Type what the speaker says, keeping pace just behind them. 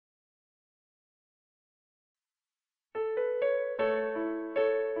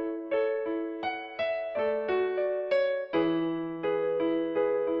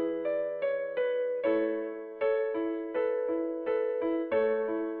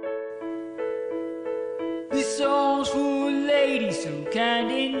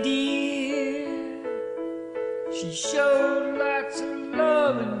kind and dear. She showed lots of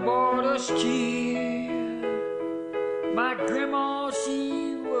love and brought us cheer. My grandma,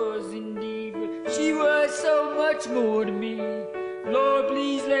 she was indeed, but she was so much more to me. Lord,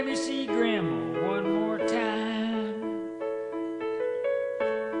 please let me see Grandma one more time.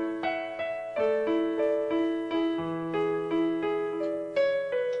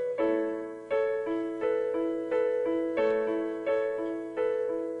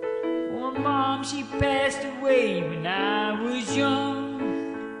 Well, Mom, she passed away when I was young.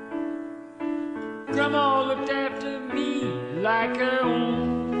 Grandma looked after me like her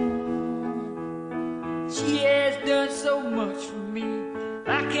own. She has done so much for me,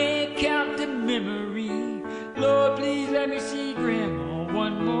 I can't count the memory. Lord, please let me see Grandma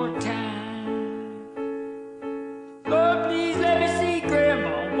one more time. Lord, please let me see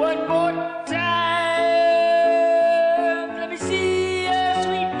Grandma one more time. Let me see her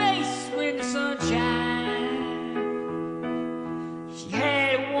sweet face when the sun shines. She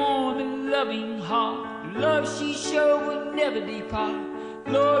had a warm and loving heart. The love she showed will never depart.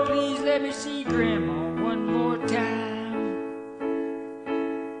 Lord, please let me see Grandma one more time.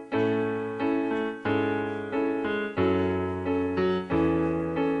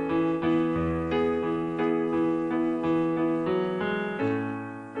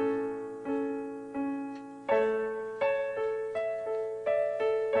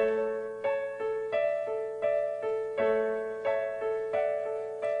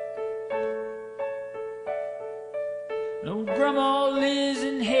 No, Grandma lives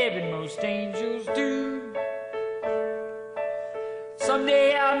in heaven, most angels do.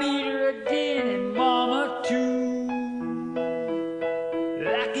 Someday I'll meet her again, and Mama too.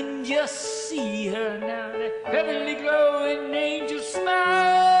 I can just see her now, that heavenly glow and angel smile.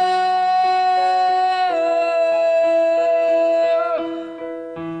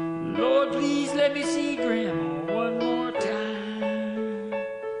 Lord, please let me see Grandma one more time.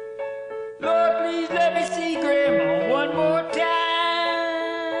 Lord, please let me see Grandma one more time.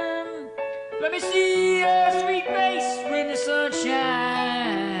 Let me see her sweet face when the sun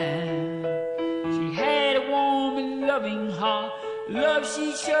shines. She had a warm and loving heart. Love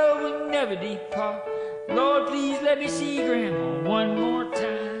she showed will never depart. Lord, please let me see Grandma one more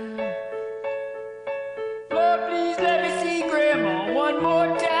time. Lord, please let me see Grandma one more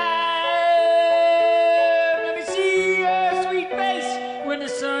time. Let me see her sweet face when the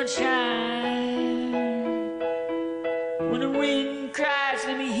sun shines. When the wind cries,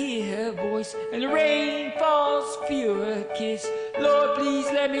 let me hear her voice, and the rain falls, feel her kiss. Lord,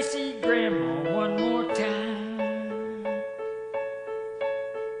 please let me see Grandma one more time.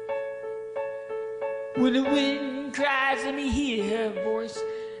 When the wind cries, let me hear her voice,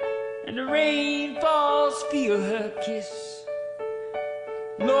 and the rain falls, feel her kiss.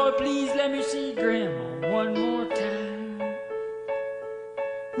 Lord, please let me see Grandma one more time.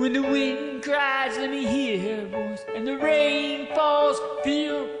 When the wind cries, let me hear her voice, and the rain falls,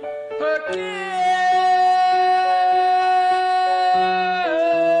 feel her kiss.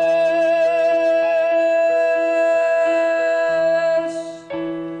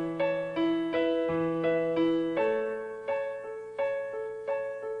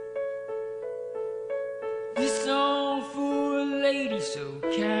 This song for a lady so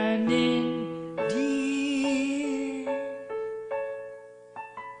kind and dear.